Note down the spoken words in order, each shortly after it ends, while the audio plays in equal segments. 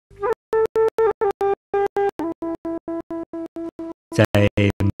在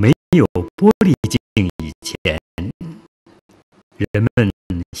没有玻璃镜以前，人们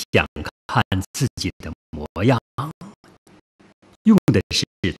想看自己的模样，用的是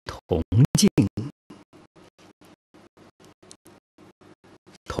铜镜。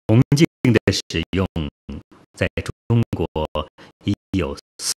铜镜的使用在中国已有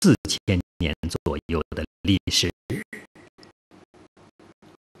4000年左右的历史。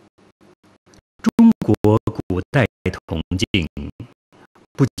中国古代铜镜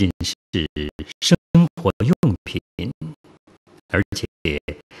不仅是生活用品，而且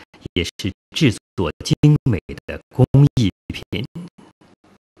也是制作精美的工艺品。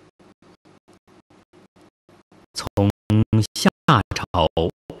从夏朝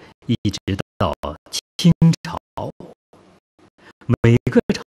一直到清朝，每个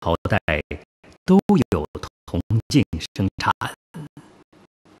朝代都有铜镜生产，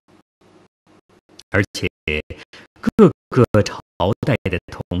而且各个朝代的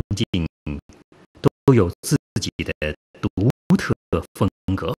铜镜都有自己的独特风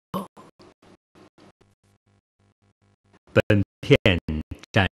格。本片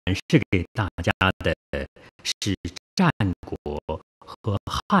展示给大家的是战国和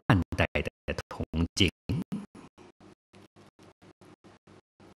汉代的铜镜。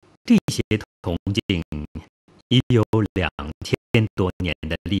这些铜镜已有2000多年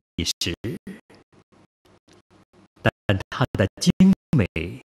的历史，但它的精美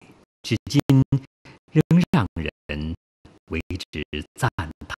至今仍让人为之赞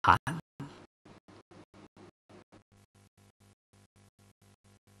叹。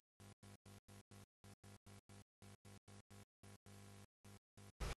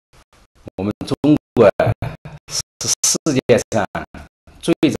我们中国是世界上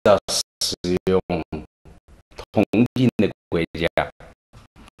最早使用铜镜的国家。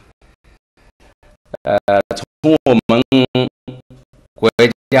从我们国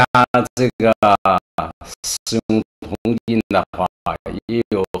家这个使用铜镜的话，也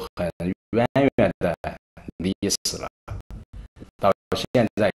有很渊源的历史了，到现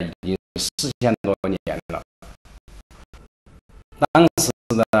在已经4000多年了。当时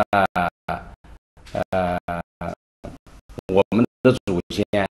呢，我们的祖先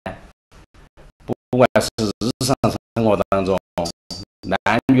不管是日常生活当中，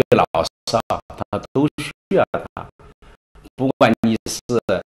男女老少，他都需要它。不管你是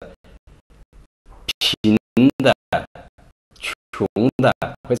贫的、穷的，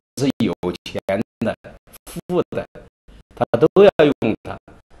或者是有钱的、富的，他都要用它。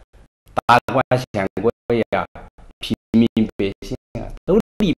达官显贵呀，平民百姓啊，都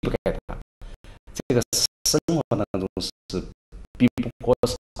离不开它。这个生活当中是必不可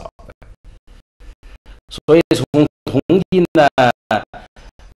少的。所以从铜镜的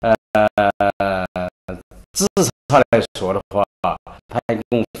至少来说的话，它一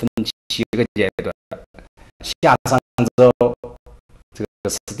共分7个阶段。夏商周这个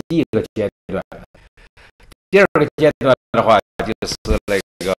是第1个阶段，第2个阶段的话就是那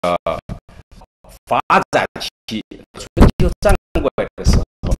个发展期，春秋战国的时候，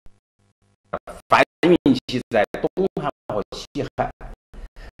繁荣期在东汉和西汉。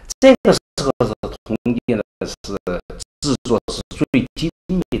这个时候是铜镜的是制作是最精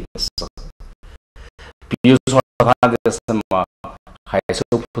美的时候。比如说它的什么海收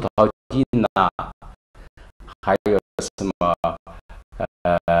葡萄镜呐，还有什么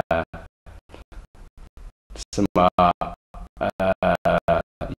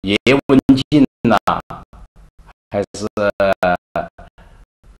叶纹镜呐，还是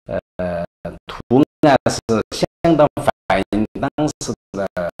图案是相当反映当时的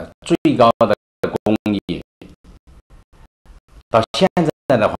最高的工艺。到现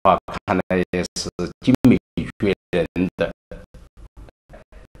在的话，看来也是精美绝人的。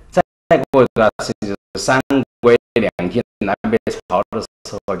再过一段时间，三国两晋南北朝的时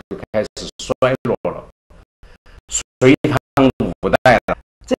候就开始衰落了，隋唐五代了。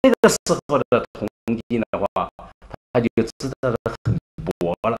这个时候的铜镜的话，它就知道的很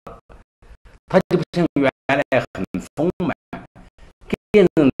薄了，它就不像原来很丰满，给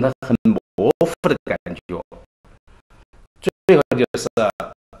人的很模糊的感觉。最后就是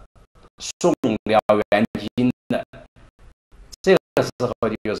宋辽元金的，这个时候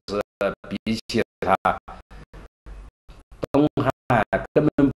就是比起它东汉根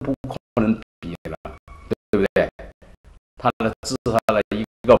本不可能比了，对不对？它的制造了一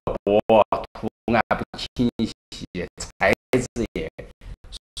个薄，图案不清晰，材质也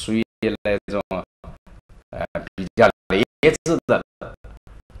属于那种比较劣质的。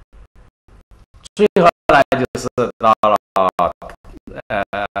最后呢，就是到了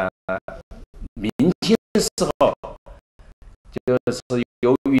明清的时候，就是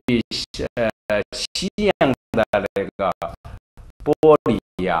由于西洋的那个玻璃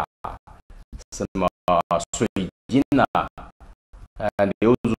呀、什么水晶啊，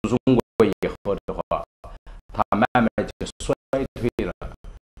流入中国以后的话，它慢慢就衰退了。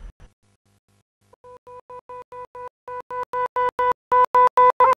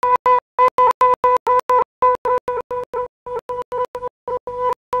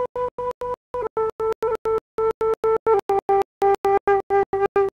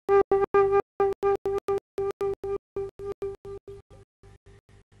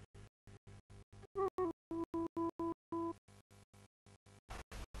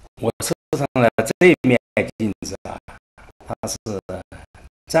我收藏的这一面镜子啊，它是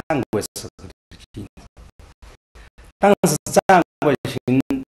战国时候的镜子。当时战国时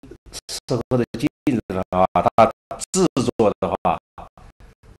候的镜子的话，它制作的话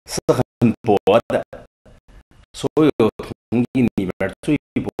是很薄的，所有铜镜里边最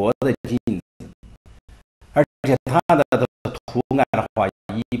薄的镜子，而且它的图案的话，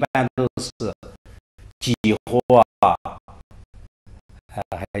一般都是几何啊，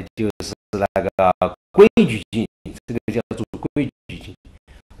还就是那个规矩镜，这个叫做规矩镜。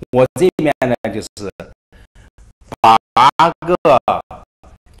我这面呢就是8个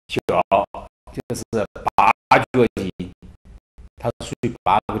角，就是8角镜，它属于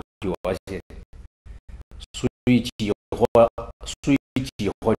8个角线，属于几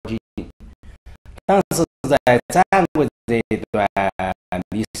何镜。但是在战国这一段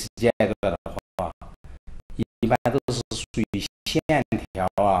历史阶段的话，一般都是属于线条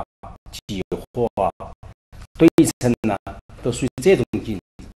啊、几何啊、对称啊，都属于这种镜子。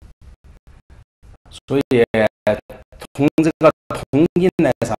所以从这个铜镜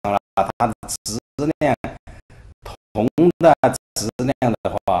来上了，它的质量，铜的质量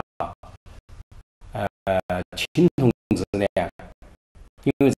的话，青铜质量，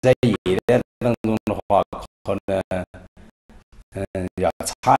因为在冶炼当中的话，可能要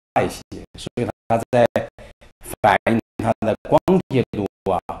差一些，所以它在反映它的光洁度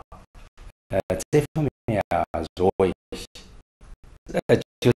啊，这方面要弱一些。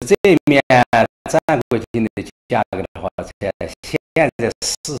就这一面战国镜的价格的话，在现在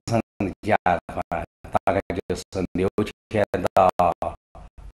市场的价的话，大概就是6000到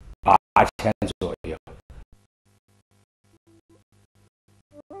8000左右。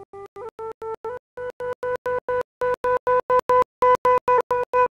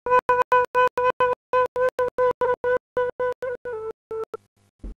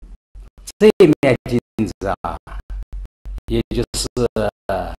这面镜子啊，也就是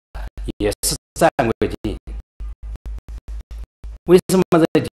也是战国镜。为什么这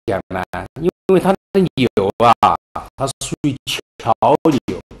讲呢？因为它的釉啊，它属于桥釉，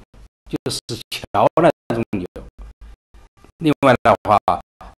就是桥那种釉。另外的话，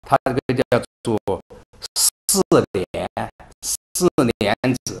它这个叫做四帘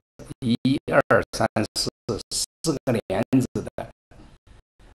子，1、2、3、4个帘子的。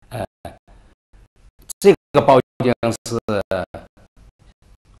这个包浆是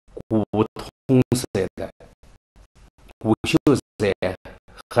古铜色的，古锈色，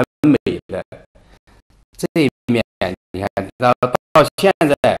很美的。这一面你看到现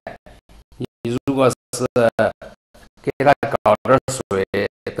在，你如果是给它搞点水，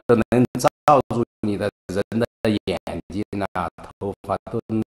都能照住你的人的眼睛啊、头发都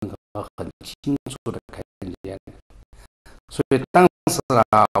能够很清楚的看见。所以当时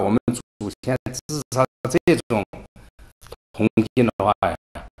啊，我们祖先制造这种铜镜的话，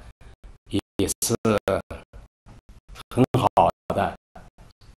也是很好的。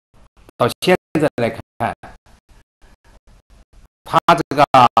到现在来看，它这个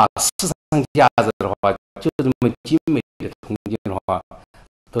市场价值的话，就这么精美的铜镜的话，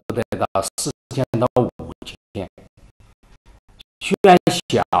都得到4000到5000。虽然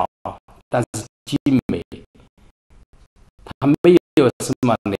小，但是精美，它没有什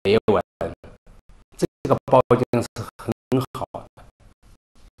么裂纹，这个包浆是很好的。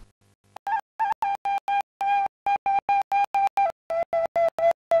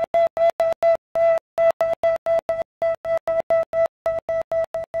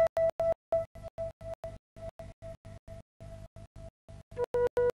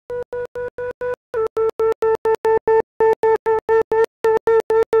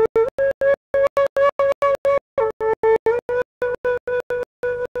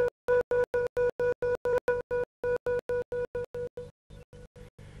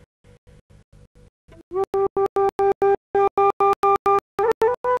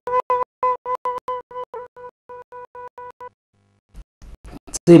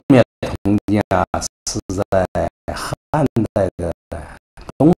这面铜镜啊，是在汉代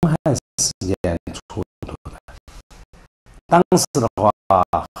东汉时间出土的。当时的话，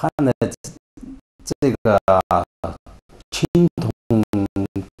汉的这个青铜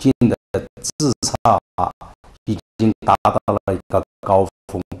镜的制造已经达到了一个高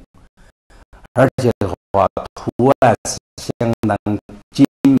峰，而且的话，图案是相当精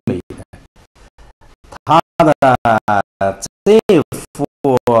美的。它的这幅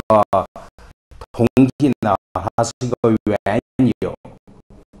铜镜呢，它是一个圆钮，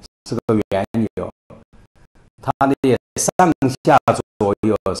是个圆钮，它的上下左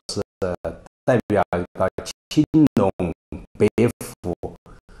右是代表一个青龙、白虎、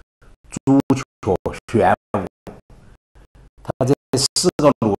朱雀、玄武。它这四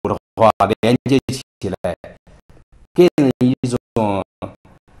个炉的话连接起来，给人一种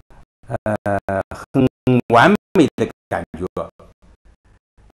很完美的感觉。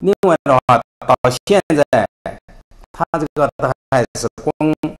另外的话，到现在，它这个还是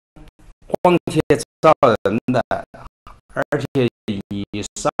光贴照人的，而且你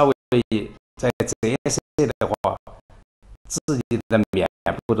稍微再折射的话，自己的面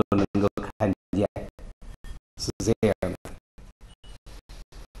部都能够看见，是这样的。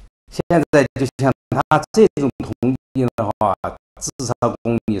现在就像它这种铜镜的话，制造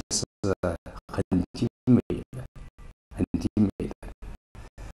工艺是很精美的，很精美的。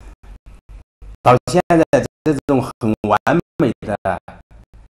到现在这种很完美的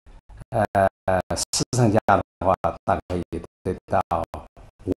市场价的话，大概也得到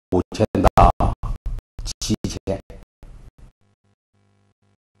5000到7000。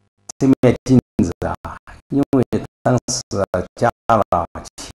这面镜子啊，因为当时加了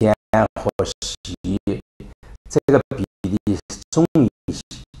铅和锡，这个比例重一些，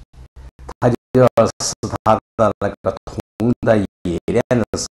它就要使它的那个铜的冶炼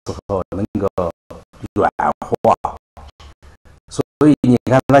的时候能够软化。所以你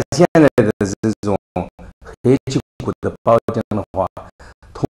看它现在的这种黑漆骨的包浆的话，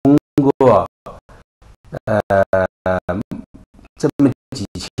通过这么几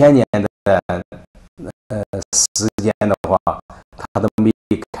千年的时间的话，它都没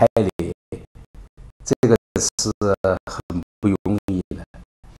开裂，这个是很不容易的。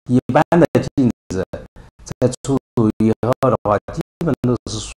一般的镜子在出土以后的话，基本都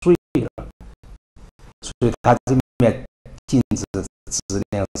是碎了，所以它这面镜子的质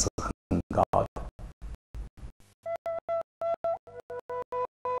量是很高的。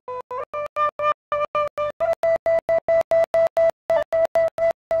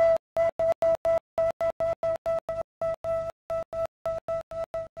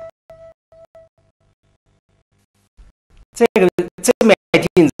这面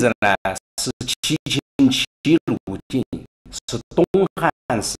镜子呢是707鲁镜，是东汉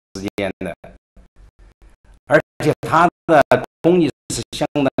时间的，而且它的工艺是相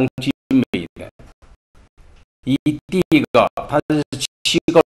当精美的。第一个，它是7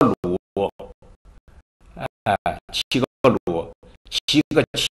个炉，7个炉，7个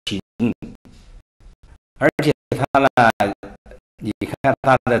琴，而且它呢，你看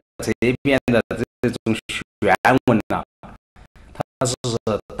它的这边的这种旋纹啊，它是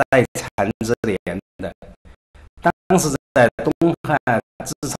带缠着帘的。当时在东汉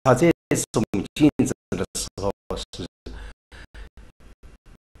制造这种镜子的时候，是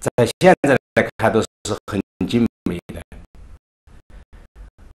在现在来看都是很精美的。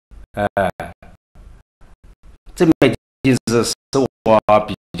这面镜子是我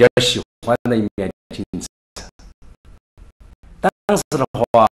比较喜欢的一面镜子。当时的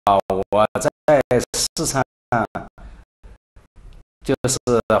话，我在市场就是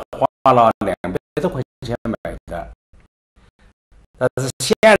花了200多块钱买的，但是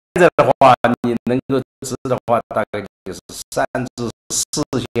现在的话，你能够值的话，大概就是3至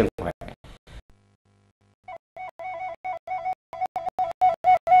4千块。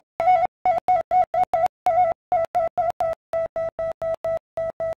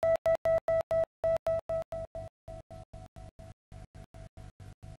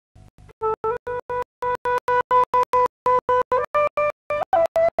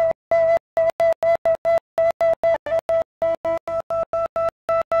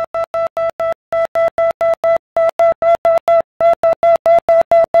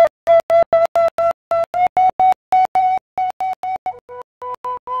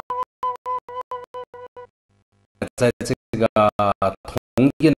在这个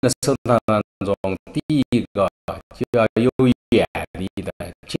铜镜的收藏当中，第一个就要有眼力的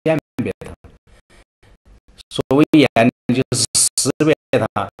鉴别它。所谓眼力，就是识别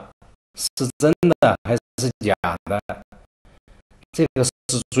它是真的还是假的，这个是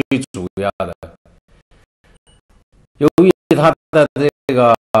最主要的。由于它的这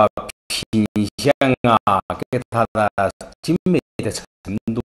个品相啊，跟它的精美的程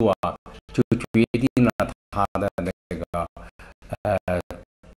度啊，就决定了它的那个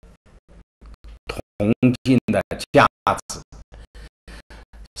铜镜的价值。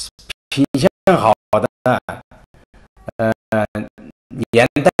品相好的，年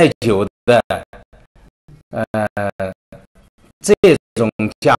代久的，这种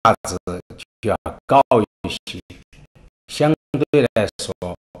价值就要高一些，相对来说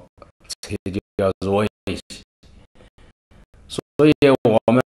这就要弱一些。所以我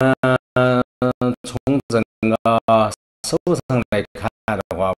们从整个收藏来看的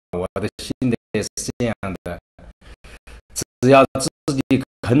话，我的心得也是这样的：只要自己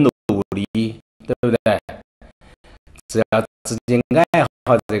肯努力，对不对？只要自己爱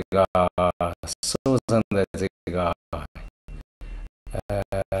好这个收藏的这个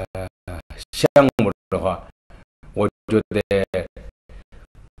项目的话，我觉得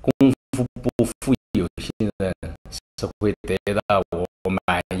功夫不负有心人，是会得到我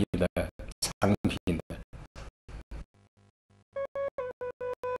满意的产品的。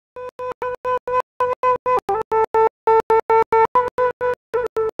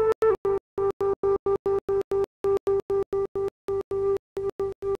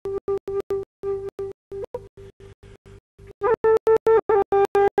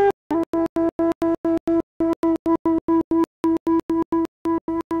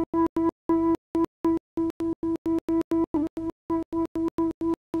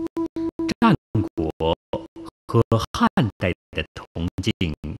战国和汉代的铜镜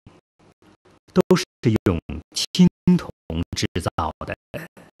都是用青铜制造的，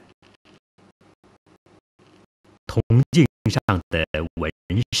铜镜上的纹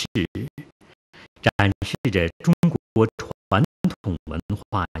饰展示着中国传统文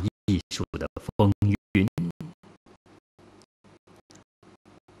化艺术的风韵。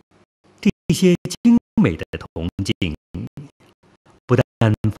这些精美的铜镜不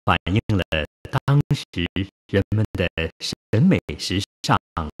但反映了当时人们的审美时尚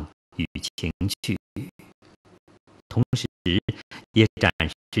与情趣，同时也展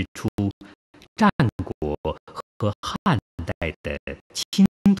示出战国和汉代的青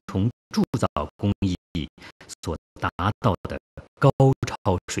铜铸造工艺所达到的高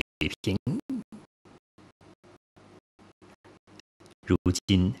超水平。如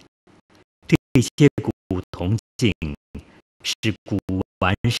今，这些古铜镜是古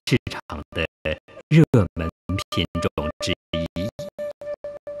玩市场的热门品种之一。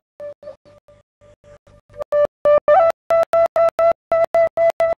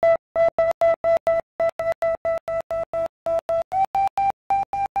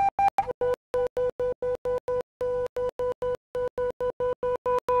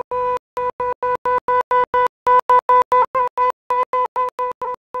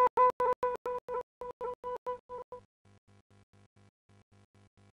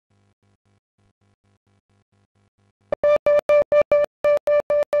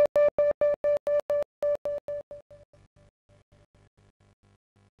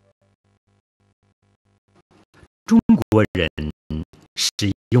中国人使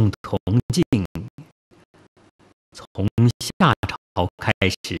用铜镜，从夏朝开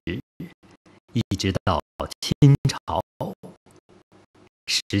始，一直到清朝，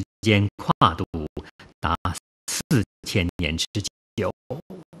时间跨度达4000年之久。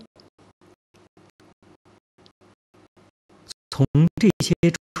从这些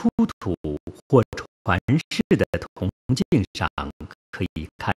出土或传世的铜镜上可以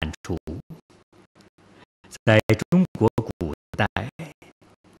看出，在中国古代，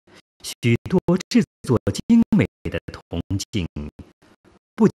许多制作精美的铜镜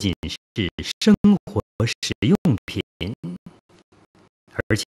不仅是生活实用品，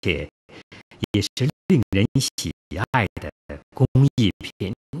而且也是令人喜爱的工艺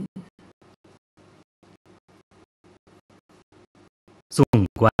品。纵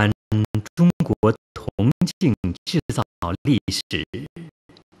观中国铜镜制造历史，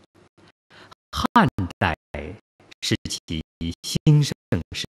汉代是其兴盛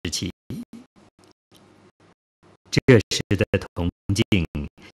时期，这时的铜镜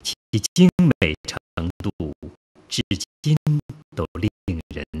其精美程度至今都令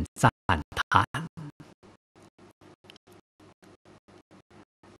人赞叹。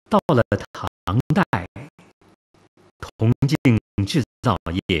到了唐代，铜镜制造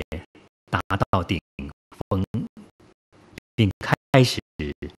业达到顶峰，并开始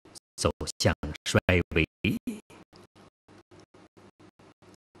走向衰微。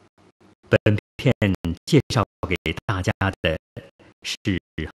本片介绍给大家的是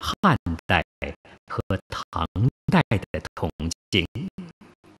汉代和唐代的铜镜。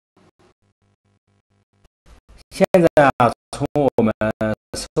现在啊，从我们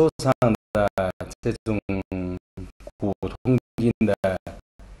收藏的这种古铜镜的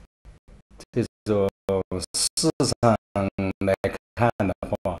这种市场来看的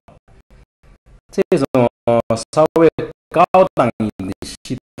话，这种稍微高档一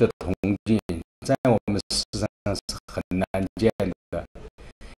些的铜镜，在我们市场上是很难见的，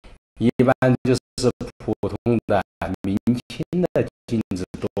一般就是普通的明清的镜子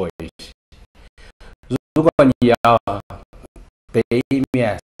多一些。如果你要对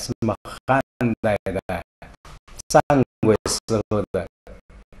面什么汉代的、战国时候的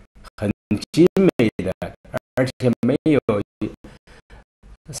很精美的，而且没有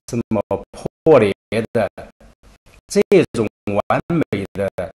什么破裂的，这种完美的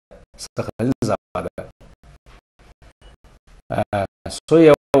是很少的。所以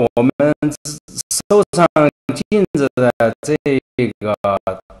我们收藏镜子的这个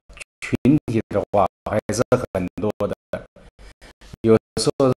群体的话，还是很多的。有时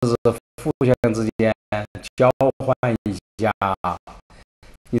候是互相之间交换一下，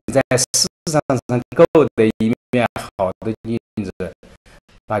你在市场上购的一面好的镜子，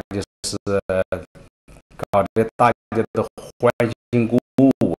那就是搞得大家都欢欣鼓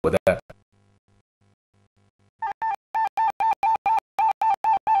舞的。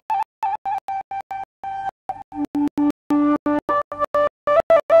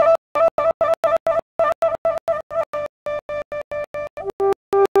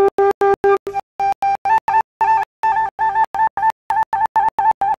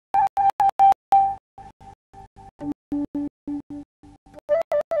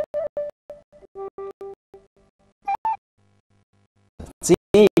这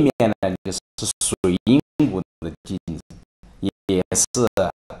一面呢，就是水银骨的镜子，也是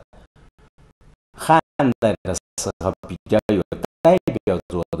汉代的时候比较有代表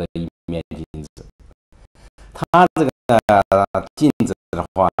作的一面镜子。它这个镜子的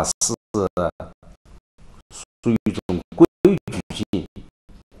话是属于一种规矩性，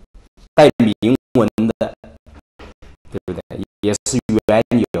带铭文的，对不对？也是原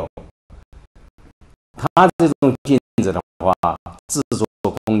有。它这种镜子的话，制作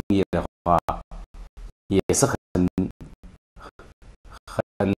工艺的话，也是很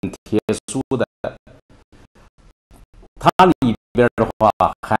特殊的。它里边的话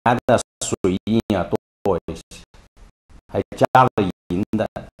含的水银啊多一些，还加了银的，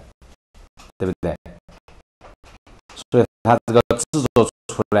对不对？所以它这个制作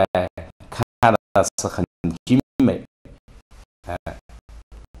出来看的是很精美。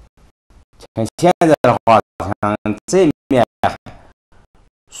像现在的话，像这面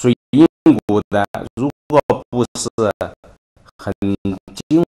水银骨的，如果不是很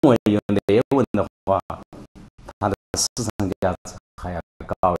经文有雷纹的话，它的市场价值还要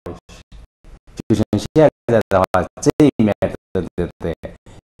高一些。就像现在的话，这一面对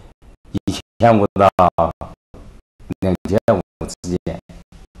1500到2500之间。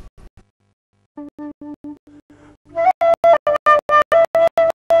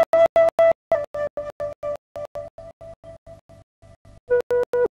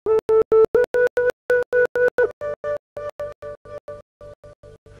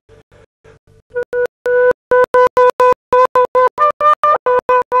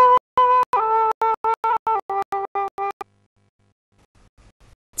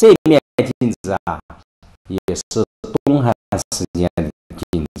这面镜子啊，也是东汉时间的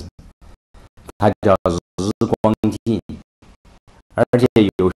镜子，它叫日光镜，而且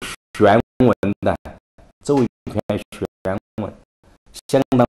有旋纹的，周一片旋纹，相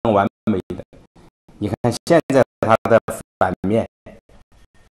当完美的。你看现在它的反面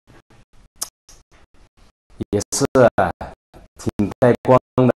也是挺带光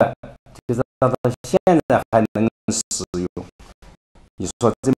的，就是到现在还能使用。你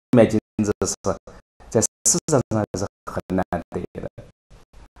说这面镜子是在市场上是很难得的，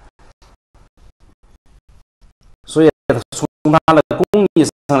所以从它的工艺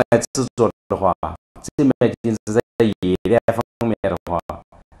上来制作的话，这面镜子在冶炼方面的话，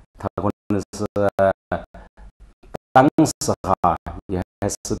它可能是当时也还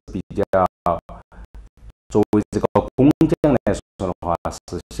是比较，作为这个工匠来说的话，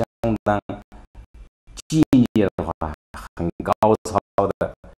是相当技艺的话很高超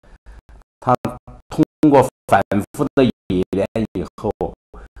的。它通过反复的冶炼以后，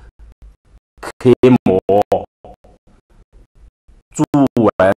刻模、铸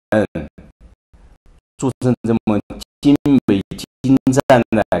纹，铸成这么精美精湛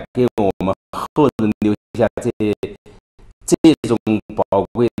的，给我们后人留下这种宝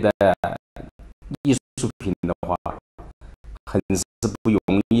贵的艺术品的话，很是不容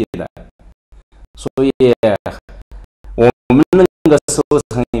易的。所以我们那个收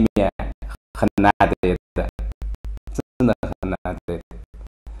藏里面很难得的，真的很难得。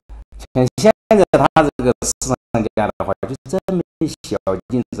像现在他这个市场价的话，就这么小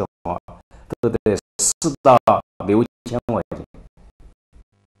镜子的话，都得4到6千块钱。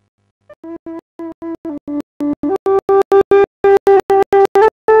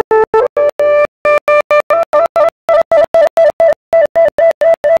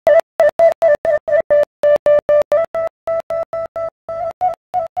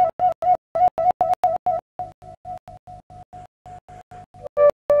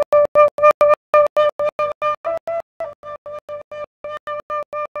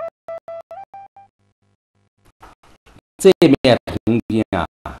这面铜镜啊，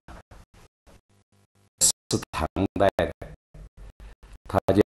是唐代的，它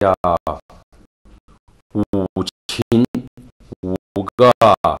叫五禽，5个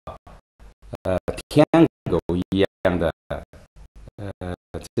天狗一样的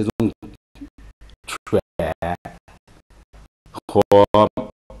这种犬和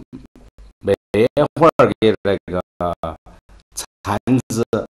梅花给那个蚕子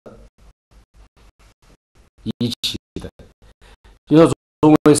一起的。就是说，作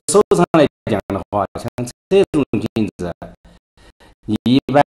为收藏来讲的话，像这种镜子，你一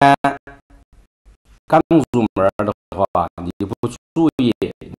般刚入门的话，你不注意，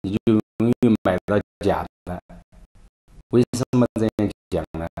你就容易买到假的。为什么这样讲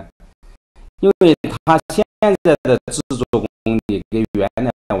呢？因为它现在的制作工艺跟原来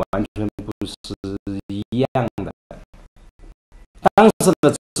完全不是一样的。当时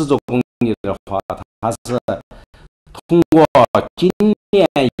的制作工艺的话，它是通过精炼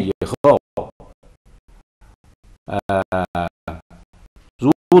以后，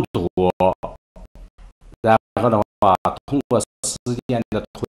入土，然后的话，通过时间的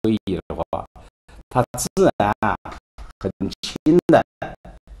推移的话，它自然很轻的。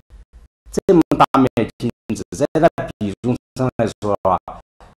这么大面镜子，在它比重上来说啊，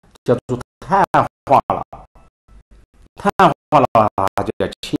叫做碳化了。碳化了它就要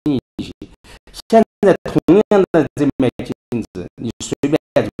轻一些。现在同样的这面镜子，你随便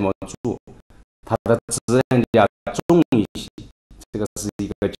怎么做，它的质量就要重一些。这个是一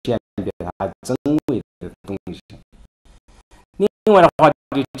个鉴别它真伪的东西。另外的话，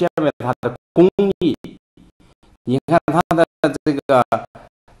就鉴别它的工艺。你看它的这个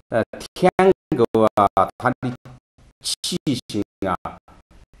天狗啊，它的器型啊，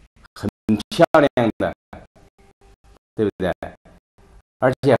很漂亮的，对不对？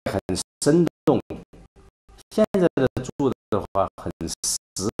而且很生动。现在的做的话很死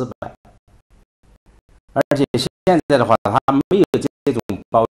板，而且现在的话它没有这种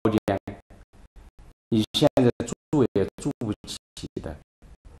包间，你现在做也做不起的。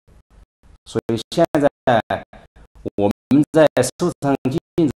所以现在我们在收藏镜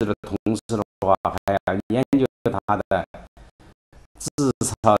子的同时的话，还要研究它的制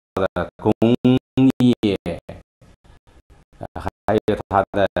造的工艺，还有它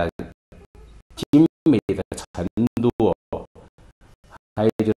的精美的程度，还有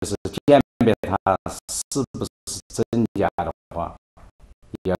就是鉴别它是不是真假的话，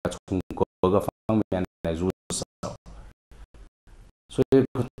也要从各个方面来入手。所以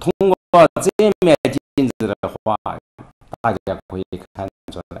通过这面镜子的话，大家可以看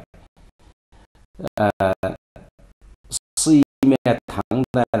出来，是一面唐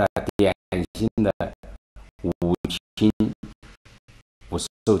代的典型的五禽五兽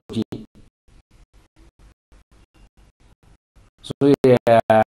镜。所以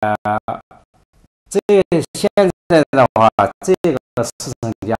这现在的话，这个市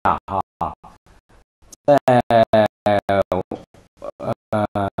场价哈，在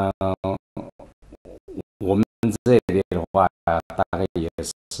我们这里的话，大概也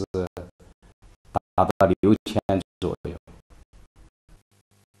是达到6000左右。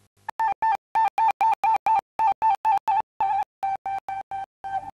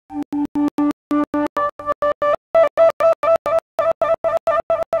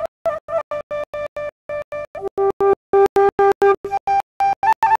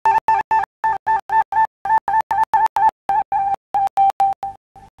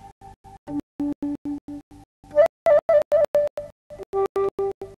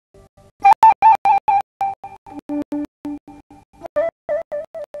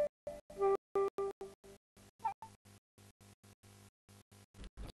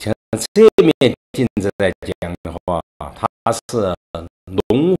像这面镜子来讲的话，它是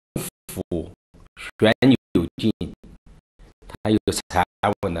龙虎旋钮镜，它有闪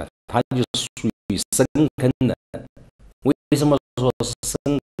纹的，它就属于深坑的。为什么说是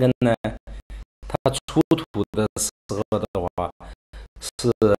深坑呢？它出土的时候的话，是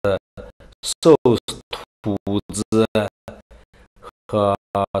受土质和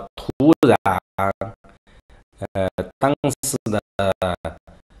土壤，当时的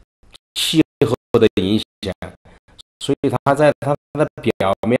气候的影响，所以它在它的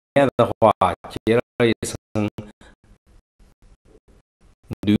表面的话结了一层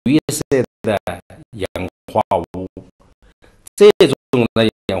绿色的氧化物。这种的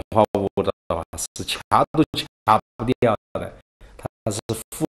氧化物的话是掐都掐不掉的，它是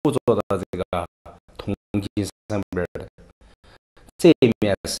附着到这个铜镜上边的。这一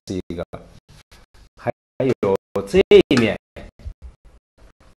面是一个，还有这一面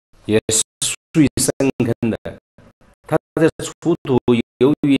也是属于深坑的。它的出土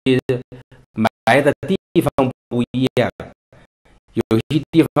由于埋的地方不一样，有些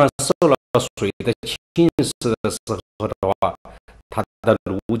地方受了水的侵蚀的时候的话，它的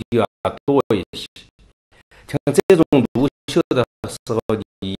炉就要多一些。像这种炉锈的时候，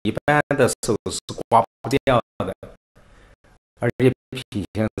你一般的手是刮不掉的，而且品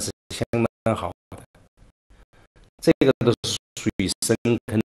相是相当好的。这个都是属于深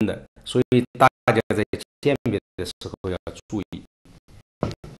坑的，所以大家在鉴别的时候要注意。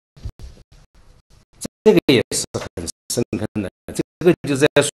这个也是很深坑的，这个就在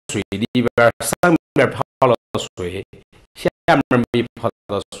水里边，上面泡了水，下面没泡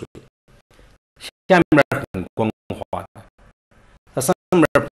到水，下面很光滑的。它上面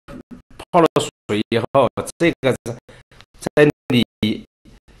泡了水以后，这个在你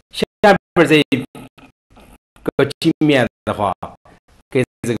下面这一个镜面的话，给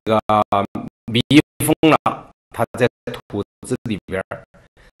这个密封了，它在土质里边。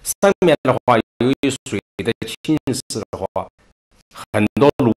上面的话，由于水的侵蚀的话，很多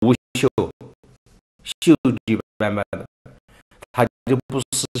炉锈，锈迹斑斑的，它就不是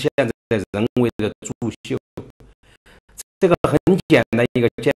现在人为的注锈。这个很简单一个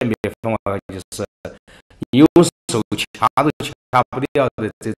鉴别方法，就是你用手掐都掐不掉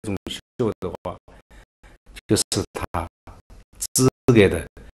的这种锈的话，就是它资格的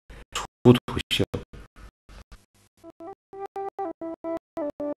出土锈。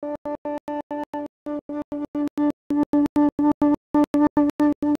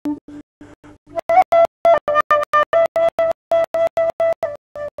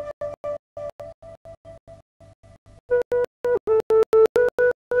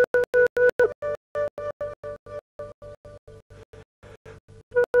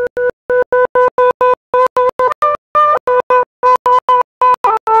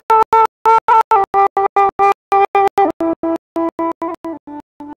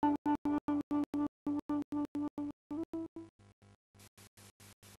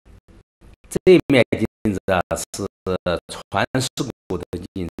这面镜子是传世古的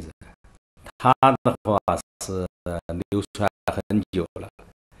镜子，它的话是流传很久了，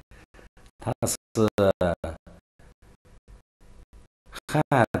它是汉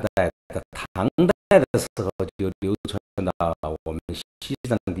代的、唐代的时候就流传到我们西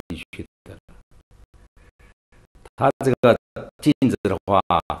藏地区的。它这个镜子的话，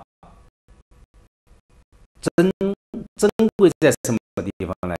珍贵在什么地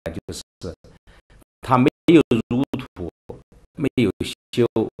方呢？就是它没有入土，没有修，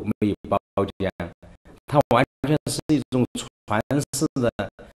没有包浆，它完全是一种传世的，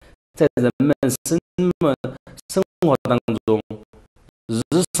在人们生活当中日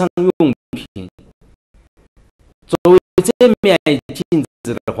常用品。作为这面镜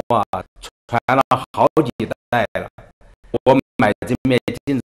子的话，传了好几代了。我买这面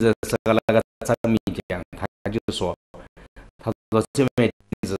镜子的时候，那个张明讲，他就说，他说这面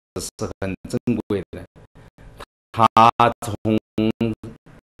镜子是很珍贵的。他从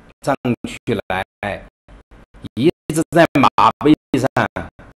藏区来，一直在马背上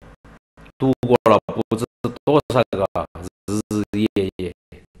度过了不知多少个日日夜夜。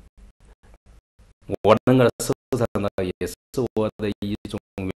我能够收藏的也是我的一种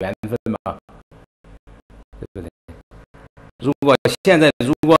缘分吧，对不对？现在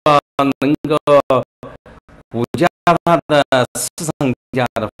如果能够估价它的市场价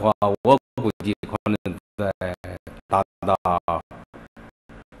的话，我估计可能达到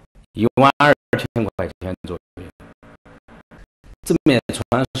12000块钱左右。这面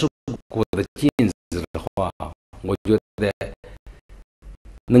传世古的镜子的话，我觉得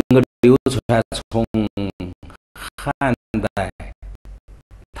能够流传从汉代、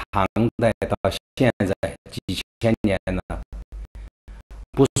唐代到现在几千年了，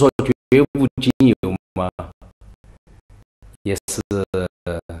不说绝无仅有吗？也是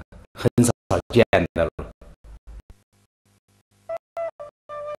很少见的了。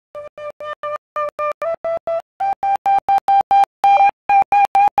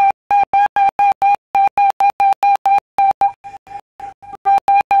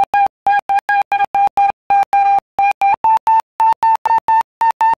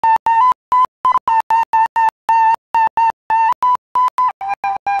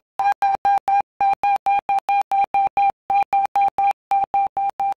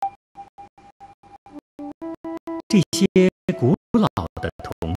这些古老的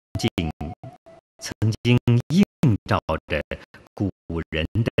铜镜曾经映照着古人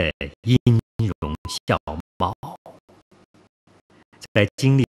的音容笑貌，在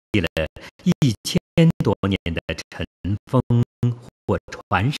经历了1000多年的尘封或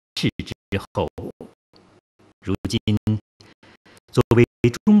传世之后，如今作为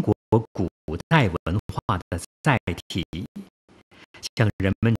中国古代文化的载体，向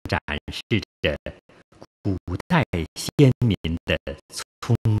人们展示着古代先民的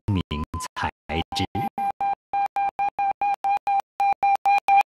聪明才智。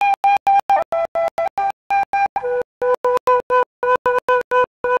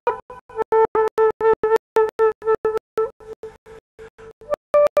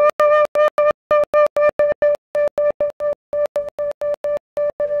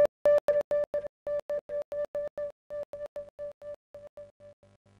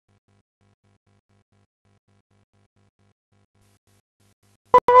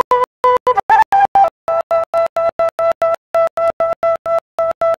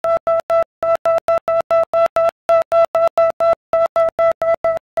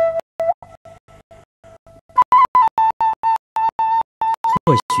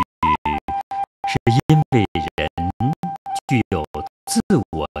或许是因为人具有自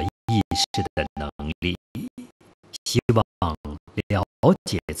我意识的能力，希望了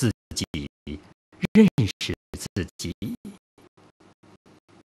解自己、认识自己，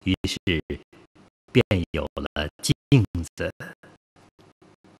于是便有了镜子。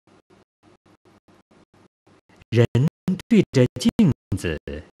人对着镜子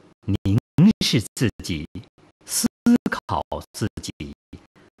凝视自己、思考自己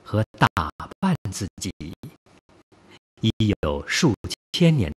和打扮自己，已有数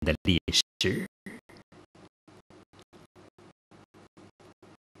千年的历史。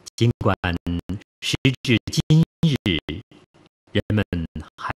尽管时至今日，人们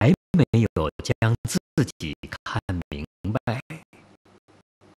还没有将自己看明白，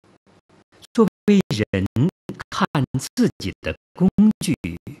作为人看自己的工具，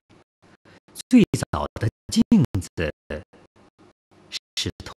最早的镜子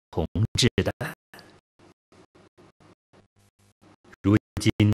是铜制的。如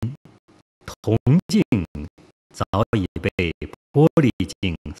今，铜镜早已被玻璃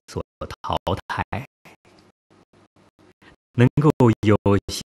镜所淘汰，能够有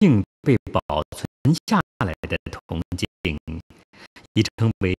幸被保存下来的铜镜，已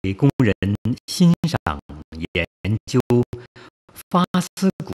成为供人欣赏、研究、发思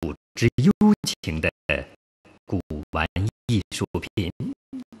古之幽情的古玩艺术品。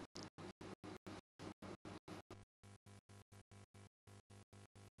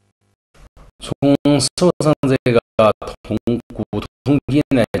从收藏这个古铜镜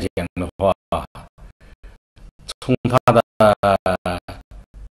来讲的话，从它的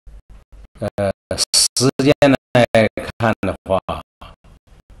时间来看的话，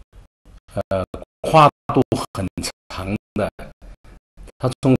跨度很长的。它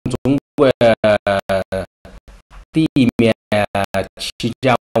从中国地面齐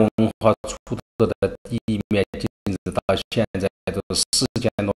家文化出土的地面镜子，到现在都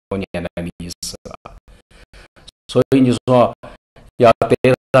4000多年的历史了。所以你说要得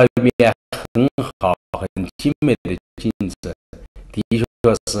到一面很好、很精美的镜子，的确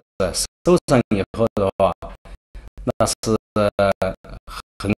是收藏以后的话，那是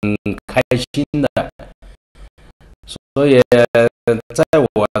很开心的。所以在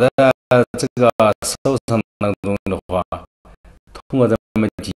我的这个收藏当中的话，通过这么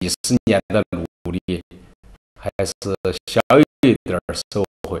几十年的努力，还是小一点收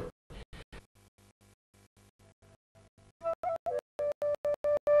获。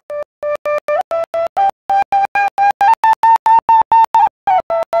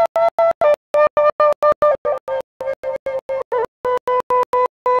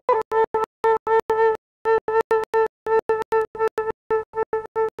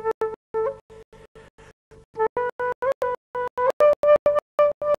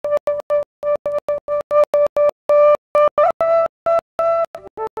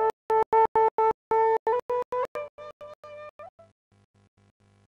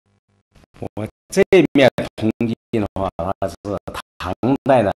我这面铜镜的话，它是唐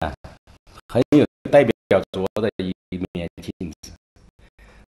代的，很有代表作的一面镜子，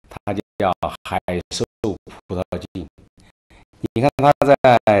它叫海寿葡萄镜。你看它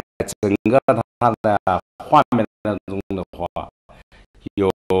在整个它的画面当中的话，有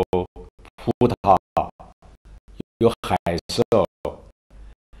葡萄，有海寿，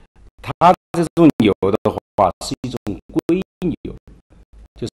它这种牛的话是一种龟牛，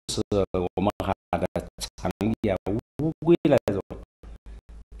就是我们喊的长叶贵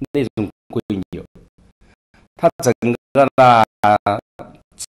那种贵牛，它整个呢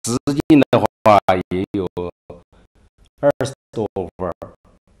直径的话也有20多分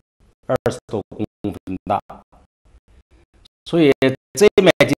，20多公分大，所以这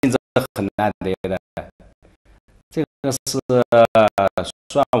面镜子很难得的。这个是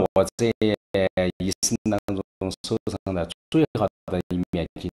算我这一生当中收藏的最好的一面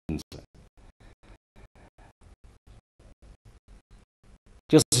镜子。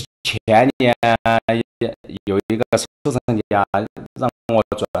就是前年有一个收藏家让我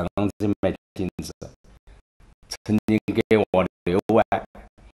转让这面镜子，曾经给我6万，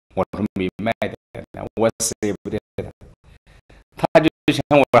我说没卖的，我舍不得的。他就像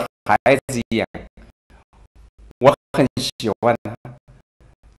我孩子一样，我很喜欢他，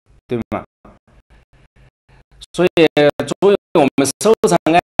对吗？所以作为我们收藏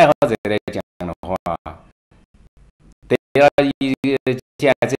爱好者来讲的话，得要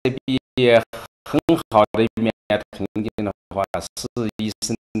见这笔很好的一面铜镜的话，是一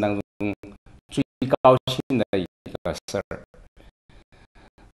生当中最高兴的一个事儿。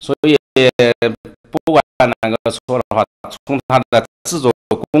所以不管哪个说的话，从它的制作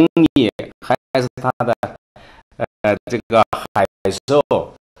工艺，还是它的这个海兽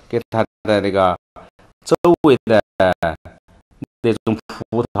给它的那个周围的那种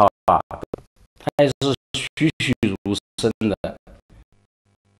葡萄啊，它也是栩栩如生的。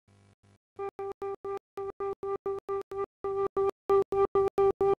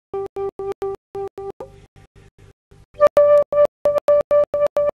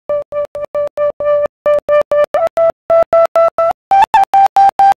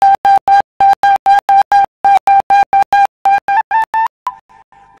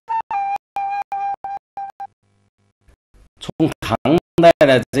从唐代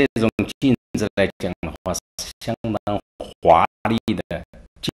的这种镜子来讲的话，是相当华丽的、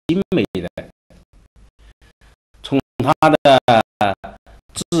精美的。从它的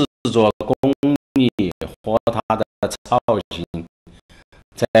制作工艺和它的造型，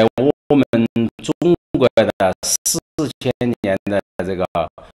在我们中国的4000年的这个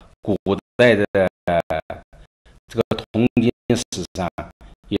古代的这个铜镜史上，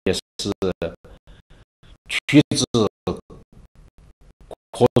也是屈指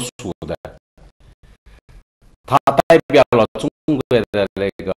可数的。它代表了中国的那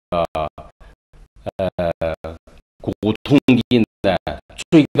个古铜镜的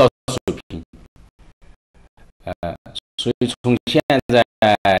最高水平。所以从现在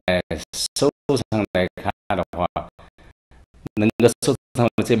收藏来看的话，能够收藏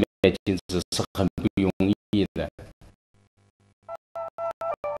这面镜子是很不容易的。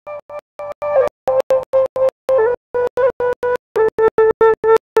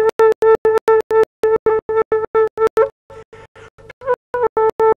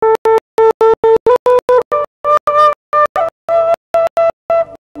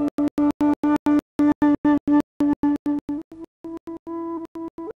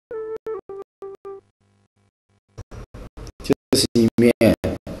这是一面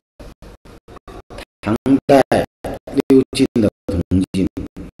唐代鎏金的铜镜，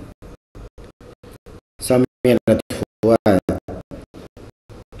上面的图案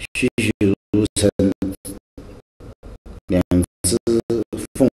栩栩如生，两只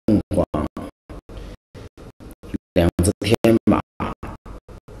凤凰，两只天马，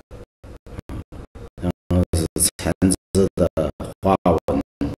然后是缠枝的花纹。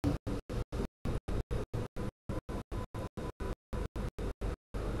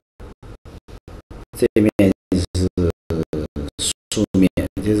这面是素面，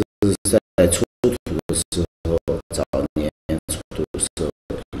就是在出土的时候，早年出土的时候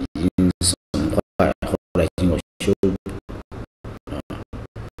已经损坏，后来经过修补。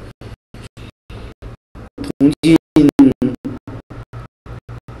铜镜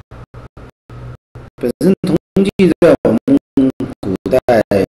本身，铜镜在我们古代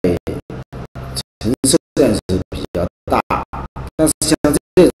成色量是比较大，但是像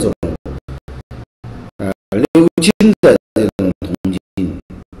这种鎏金的这种铜镜，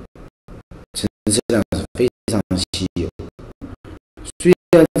成色量是非常稀有。虽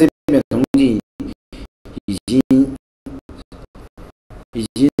然这面铜镜已经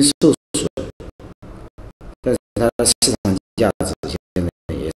受损，但是它的市场价值现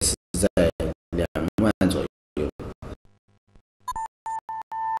在也是在2万左右。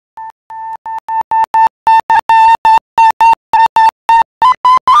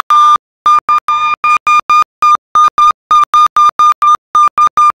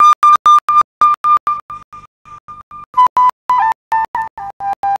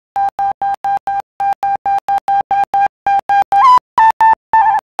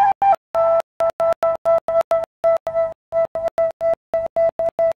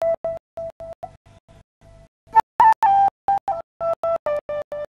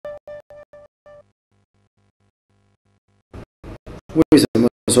为什么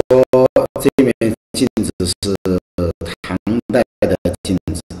说这面镜子是唐代的镜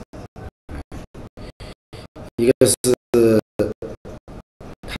子？一个是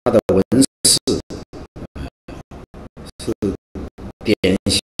它的纹饰是典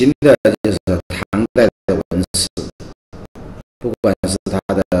型的，就是唐代的纹饰，不管是它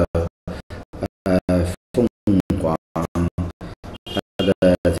的凤凰，它的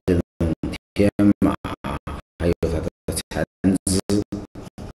这种天马，还有它的缠枝、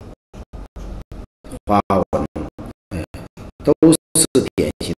花纹，都是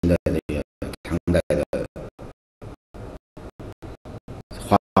典型的那个唐代的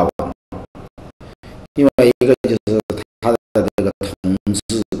花纹。另外一个就是它的这个铜制，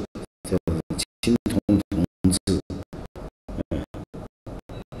就是青铜铜制，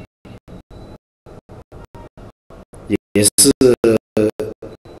也是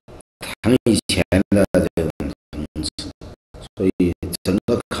唐以前的这种铜制，所以整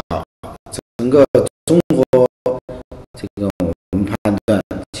个中国这个我们判断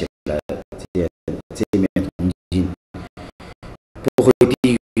起来，这面铜镜不会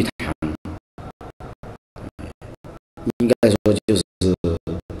低于唐，应该说就是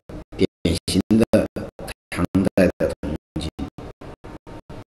典型的唐代的铜镜。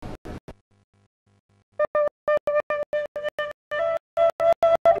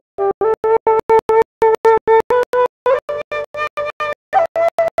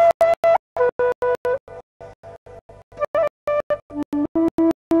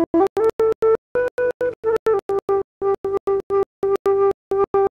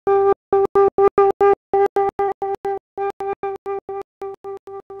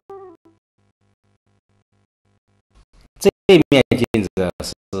这面镜子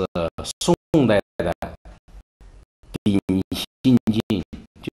是宋代的顶心镜，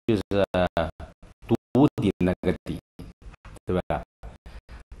就是独顶那个顶，对吧？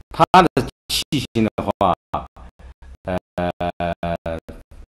它的器型的话，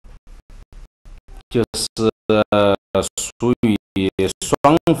就是属于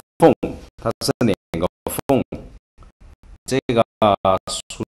双凤，它是两个凤，这个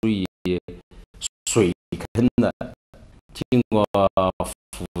属于水坑的。经过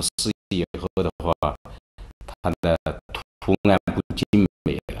腐蚀以后的话，它的图案不精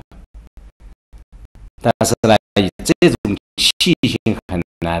美了。但是呢，这种器型很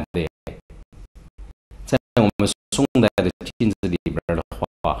难得，在我们宋代的镜子里边的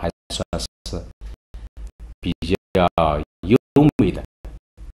话，还算是比较优美的，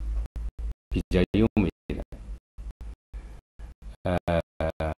比较优美的。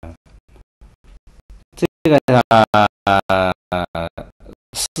这个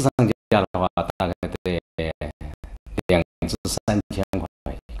市场价的话，大概得2至3千块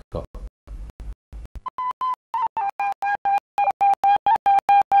一个。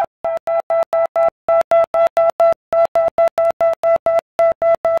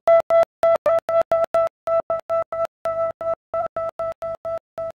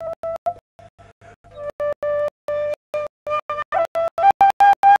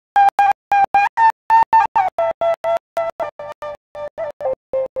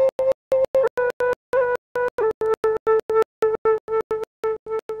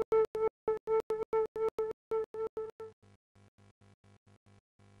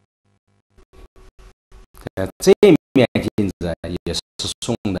这面镜子也是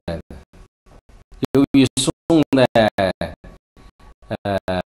宋代的，由于宋代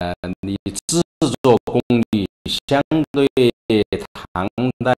你制作工艺相对唐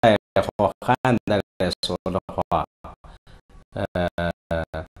代或汉代来说的话，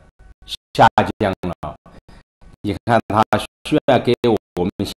下降了。你看它虽然给我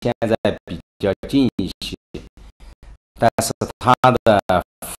们现在比较近一些，但是它的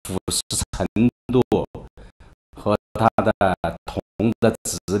腐蚀程度和它的铜的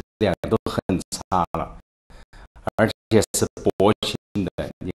质量都很差了，而且是薄型的。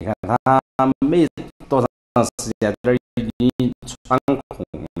你看它没多长时间，这已经穿孔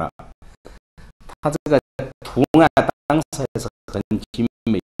了。它这个图案当时还是很精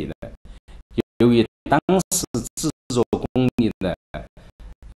美的，由于当时制作工艺的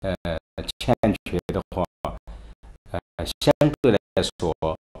欠缺的话，相对来说，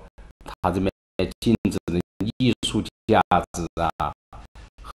它这面镜子的艺术价值啊，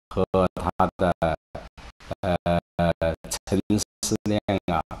和它的陈设量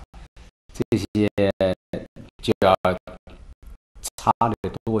啊，这些就要差得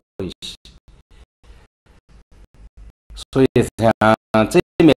多一些。所以像这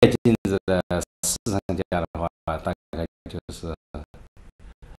面镜子的市场价的话，大概就是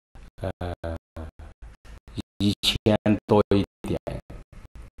1000多一点。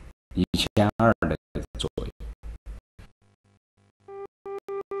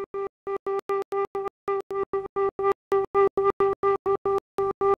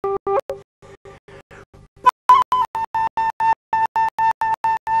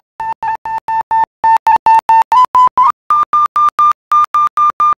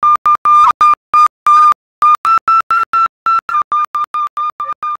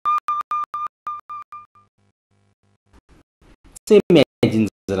这面镜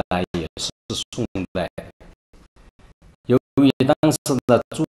子呢也是宋代，由于当时的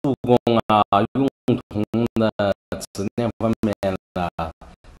铸工用铜的质量方面呢，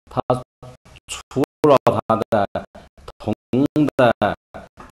它除了它的铜的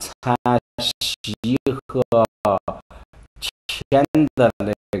参席和铅的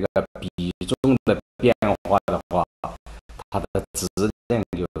那个比重的变化的话，它的质量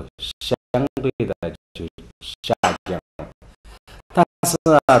就相对的就下降。但是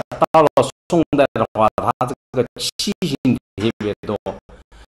到了宋代的话，它这个器型特别多，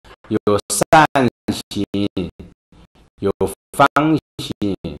有扇形，有方形，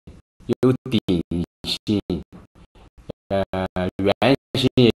有鼎形，圆形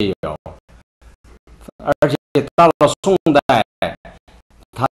也有。而且到了宋代，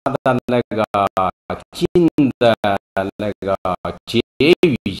它的那个镜的那个结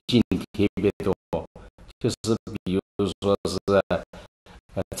语镜特别多，就是比如说是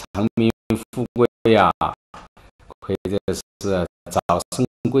长命富贵或者是早生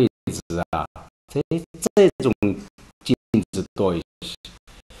贵子这种镜子多一些。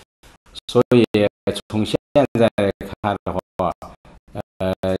所以从现在来看的话，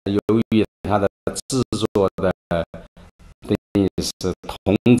由于它的制作的等于是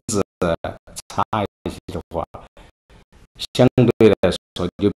铜质差一些的话，相对来说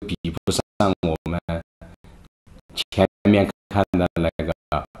就比不上我们前面看的那个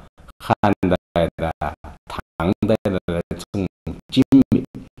汉代的、唐代的那种精美。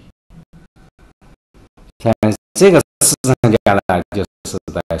像这个市场价呢，就是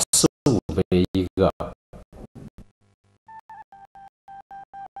在15倍一个。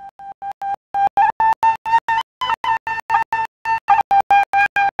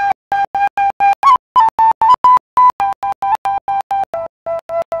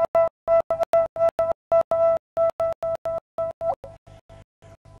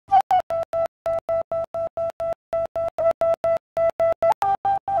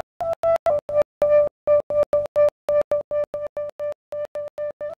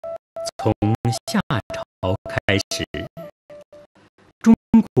从夏朝开始，中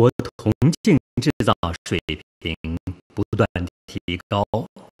国铜镜制造水平不断提高，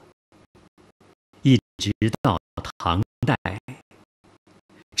一直到唐代，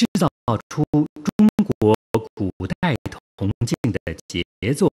制造出中国古代铜镜的杰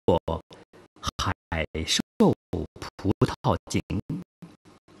作海兽葡萄镜，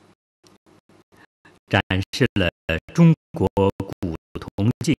展示了中国古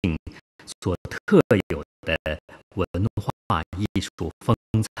铜镜所特有的文化艺术风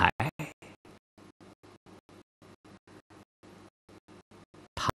采。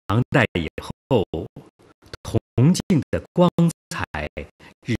唐代以后，铜镜的光彩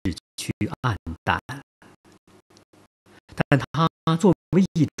日趋暗淡，但它作为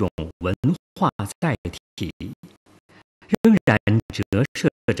一种文化载体，仍然折射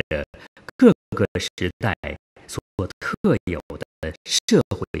着各个时代所特有的社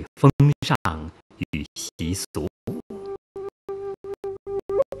会风尚与习俗。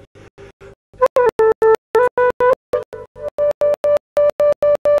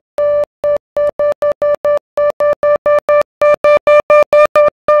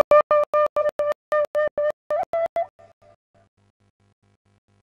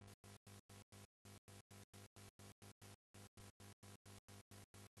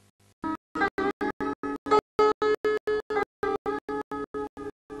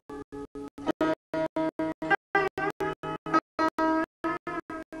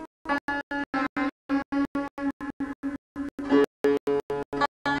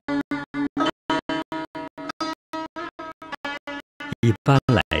一般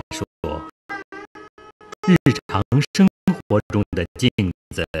来说，日常生活中的镜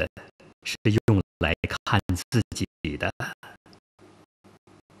子是用来看自己的。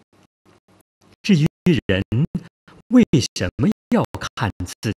至于人为什么要看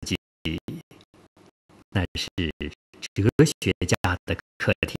自己，那是哲学家的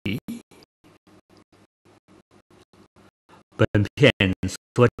课题。本片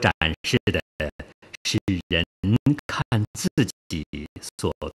所展示的是人看自己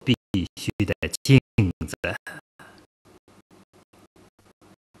所必须的镜子。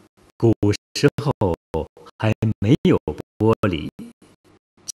古时候还没有玻璃，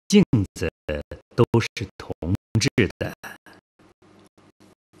镜子都是铜制的。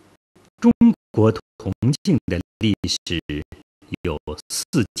中国铜镜的历史有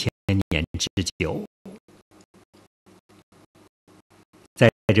4000年之久。在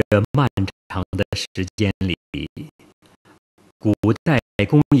这漫长的时间里，古代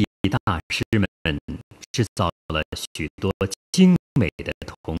工艺大师们制造了许多精美的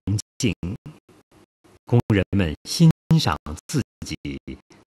铜镜，供人们欣赏自己、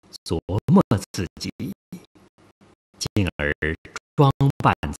琢磨自己，进而装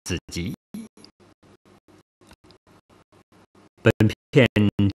扮自己。本片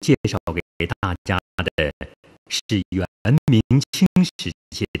介绍给大家的是元明清时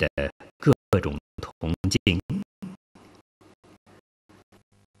期的各种铜镜。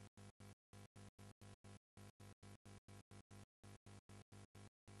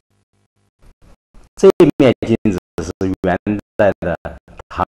这面镜子是元代的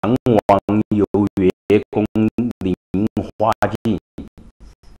唐王游月宫菱花镜，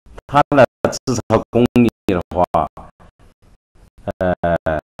它的制造工艺的话，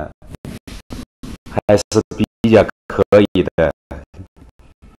还是比较可以的，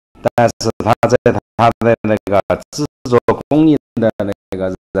但是它在它的那个制作工艺的那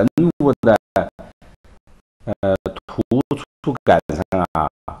个人物的突出感上啊，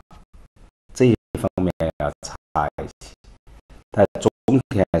这一方面要差一些，但总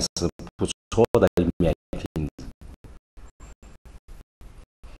体还是不错的一面镜子。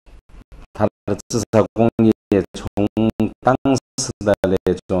它的制造工艺从当时的那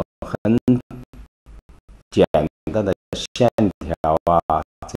种很简单的线条啊，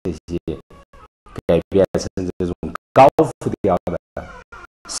这些改变成这种高浮雕的、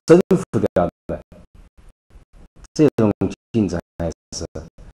深浮雕的，这种镜子还是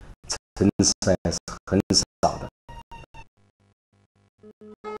层次还是很少的。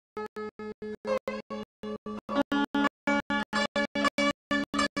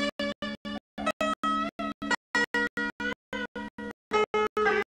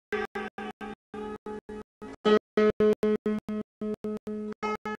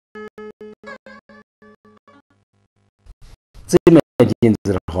这面镜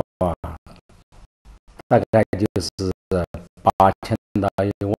子的话，大概就是8000到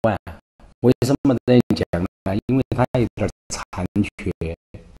1万。为什么这样讲呢？因为它有点残缺。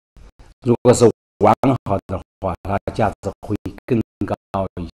如果是完好的话，它价值会更高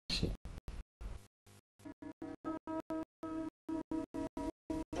一些。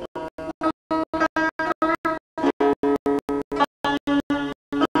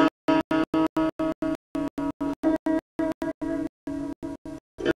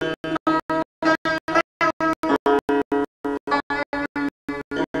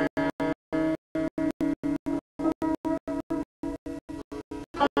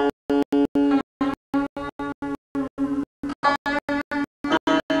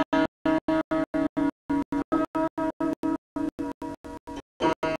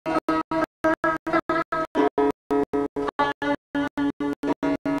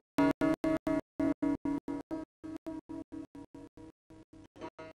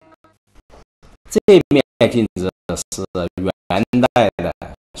这面镜子是元代的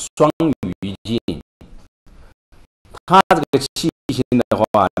双鱼镜，它这个器型的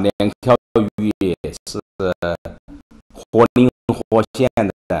话，两条鱼是活灵活现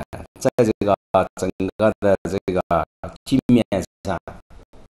的，在这个整个的这个镜面上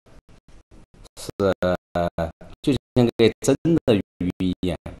是就像个真的鱼一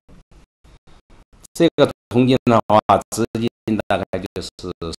样。这个铜镜的话，直径大概就是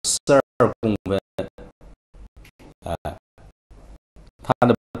12公分，它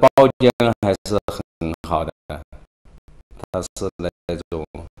的包浆还是很好的，它是那种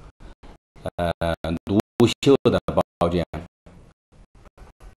芦绣的包浆。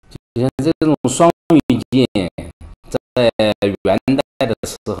像这种双鱼镜，在元代的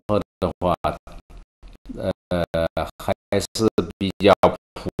时候的话，还是比较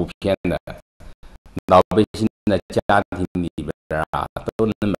普遍的，老百姓的家庭里边啊都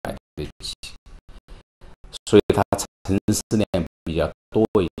能买得起，所以它城市量比较多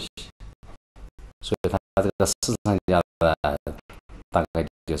一些，所以它这个市场价的大概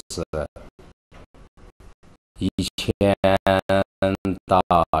就是1000到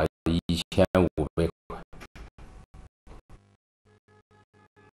1500块。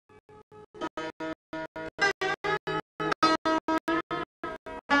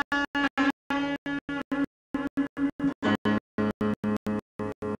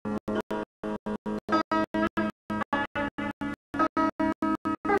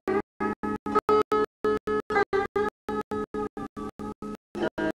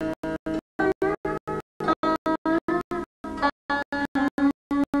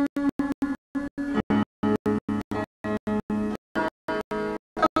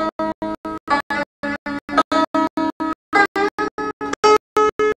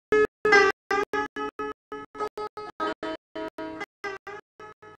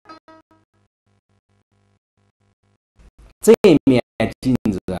这面镜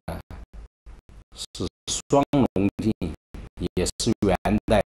子是双龙镜，也是元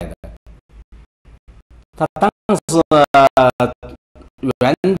代的。它当时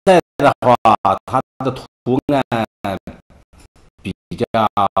元代的话，它的图案比较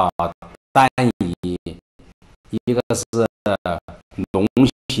单一，一个是龙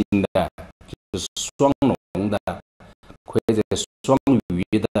形的，就是双龙的，或者双鱼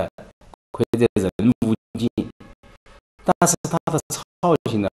的，或者人物镜，但是它的造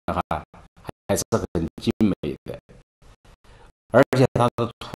型的话还是很精美的，而且它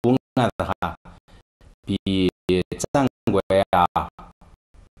的图案的话比战国啊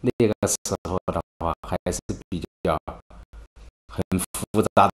那个时候的话还是比较很复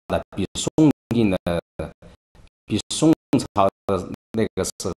杂的，比宋朝的那个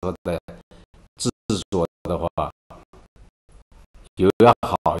时候的制作的话要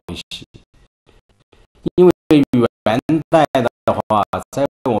好一些。因为元代的话，在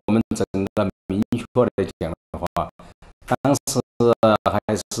我们整个明确来讲的话，当时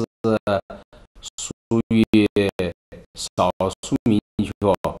还是属于少数民族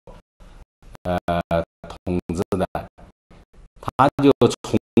统治的，他就崇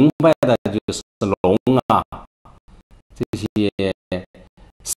拜的就是龙啊，这些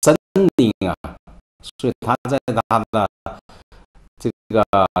森林啊，所以他在他的这个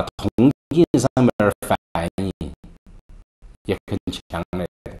铜镜上面反应也很强烈，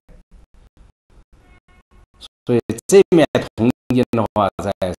所以这面铜镜的话，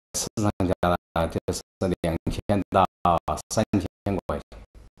在市场价呢就是2000到3000块钱。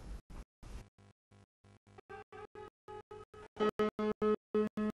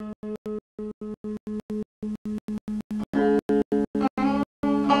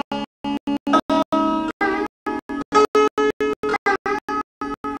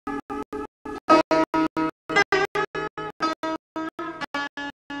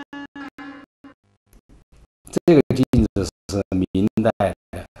这个镜子是明代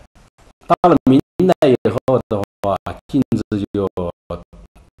的，到了明代以后的话，镜子就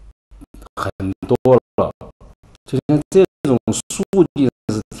很多了，就像这种素镜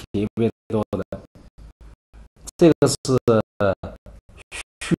是特别多的。这个是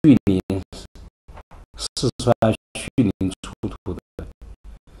去年四川去年出土的，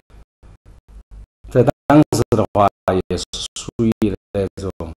在当时的话也是属于那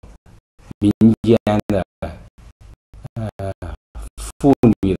种民间的妇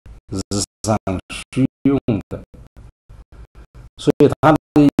女日常需用的，所以它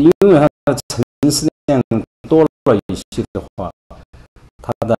因为它的陈设量多了一些的话，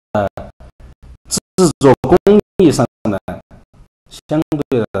它的制作工艺上呢，相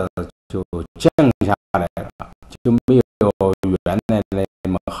对的就降下来了，就没有原来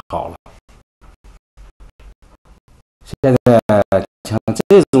那么好了。现在像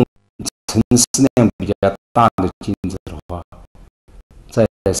这种陈设量比较大的镜子的话，在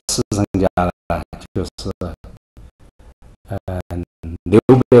市场价呢就是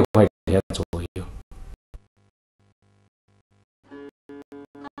600块钱左右。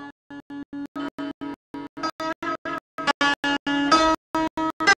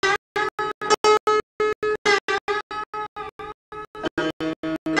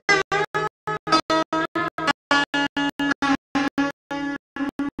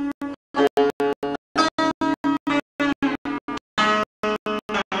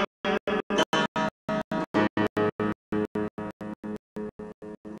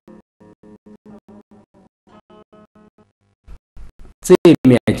这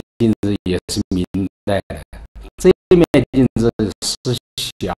面镜子也是明代的，这面镜子是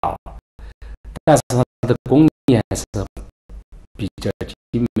小，但是它的工艺还是比较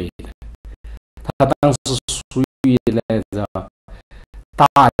精美的。它当时属于那种大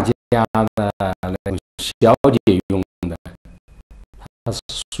家的那种小姐用的，它是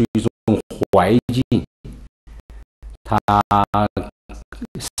属于一种怀镜，它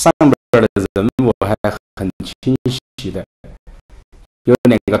上边的人物还很清晰的。有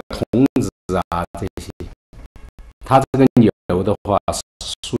2个童子啊，这些，它这个钮的话是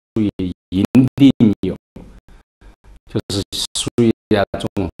属于银锭钮，就是属于那种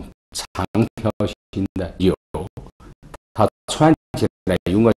长条形的钮，它穿起来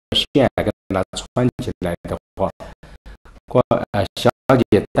用个线跟它穿起来的话，小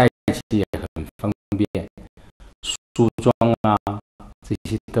姐戴起也很方便，梳妆啊这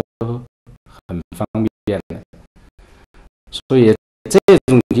些都很方便的，所以这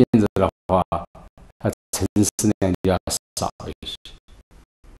种镜子的话，它陈设量就要少一些。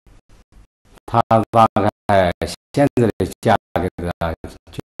它大概现在的价格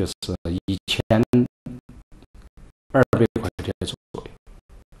就是1000 200块钱左右。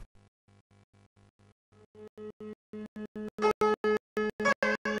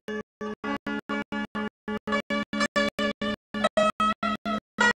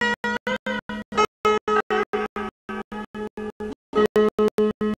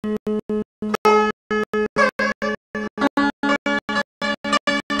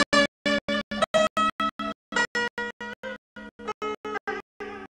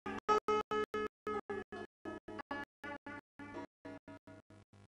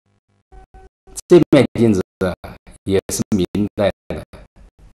这面镜子也是明代的，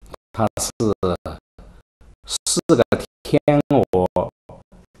它是4个天鹅，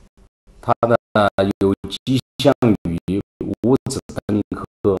它的有吉祥语、五子登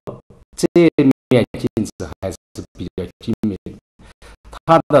科。这面镜子还是比较精美的，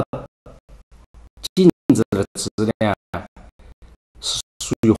它的镜子的质量是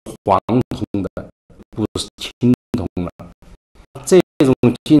属于黄铜的，不是青铜了。这种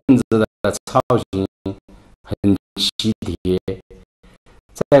镜子的造型很奇特，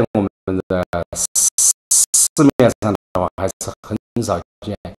在我们的市面上的话还是很少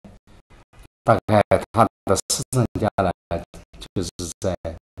见，大概它的市场价呢就是在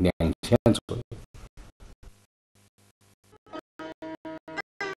2000左右。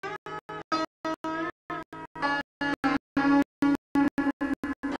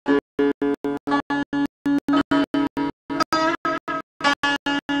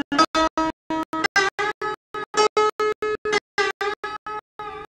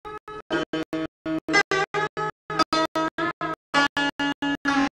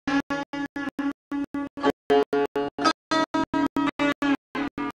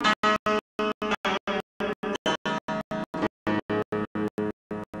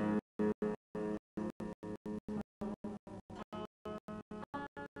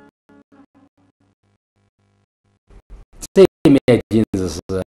这面镜子是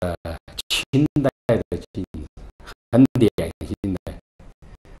清代的镜子，很典型的，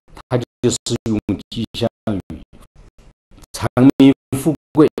它就是用吉祥语长命富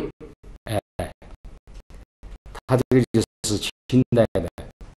贵，它这个就是清代的。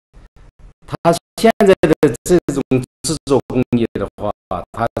它现在的这种制作工艺的话，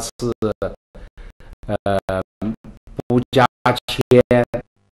它是不加铅，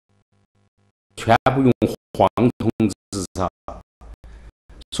全部用黄铜制造，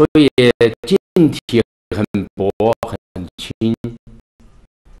所以镜体很薄很轻。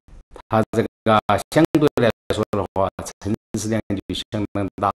它这个相对来说的话，层次量就相当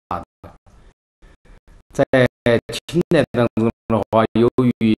大的。在清代当中的话，由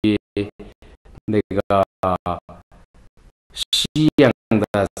于那个西洋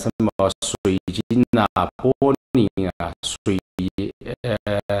的什么水晶啊、玻璃啊、水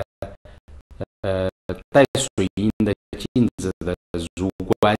带水印的镜子的入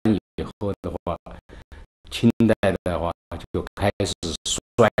关以后的话，清代的话就开始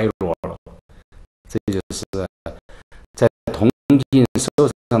衰落了。这就是在铜镜收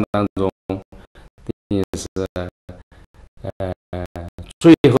藏当中，也是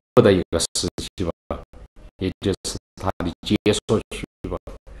最后的一个时期吧，也就是它的结束区吧。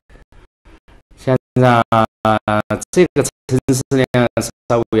现在这个城市量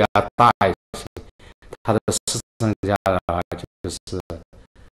稍微要大一些，它的市场价的话就是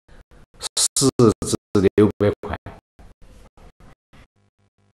4至600块。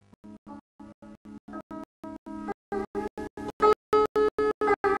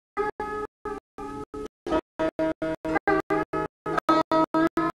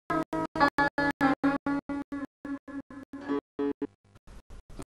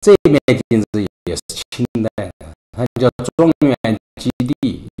这面镜子也是清代的，它叫状元吉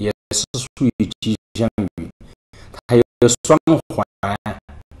利，也是属于吉祥语。它有双环、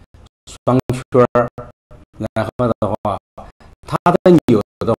双圈儿，然后的话，它的钮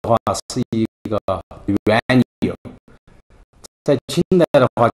的话是一个圆钮。在清代的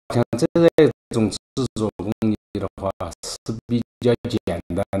话，像这种制作工艺的话是比较简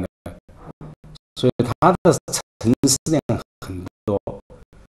单的，所以它的层次量很多。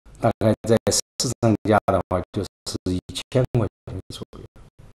大概在市场价的话，就是1000块钱左右。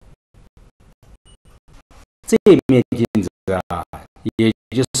这面镜子啊，也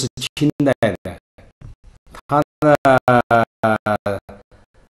就是清代的，它的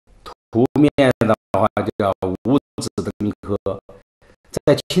图面的话叫五子登科。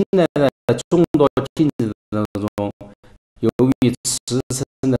在清代的众多镜子当中，由于瓷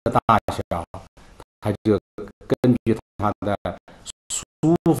身的大小，它就根据它的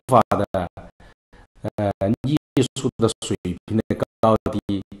书法的艺术的水平的高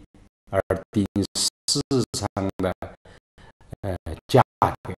低而定市场的价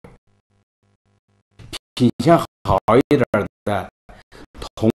格，品相好一点的，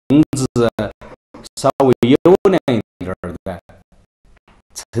铜质稍微优良一点的，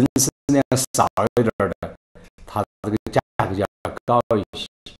层次量少一点的，它这个价格就要高一些。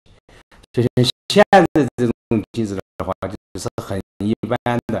就像现在这种机子的话，就是很一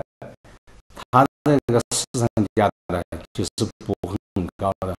般的，它这个市场价呢就是不会很高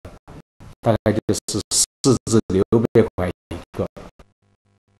的，大概就是4至600块一个。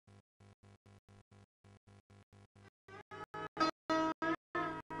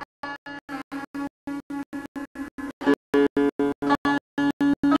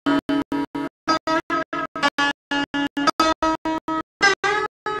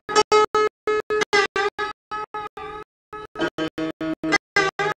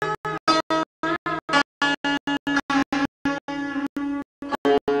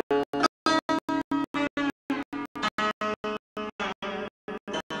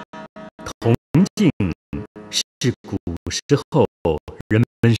铜镜是古时候人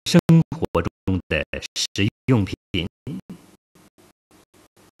们生活中的实用品，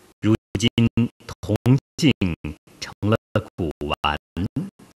如今铜镜成了古玩。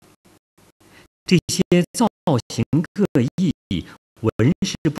这些造型各异、纹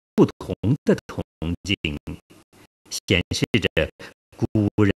饰不同的铜镜，显示着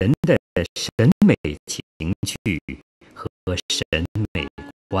古人的审美情趣和审美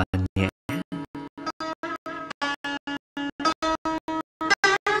观念。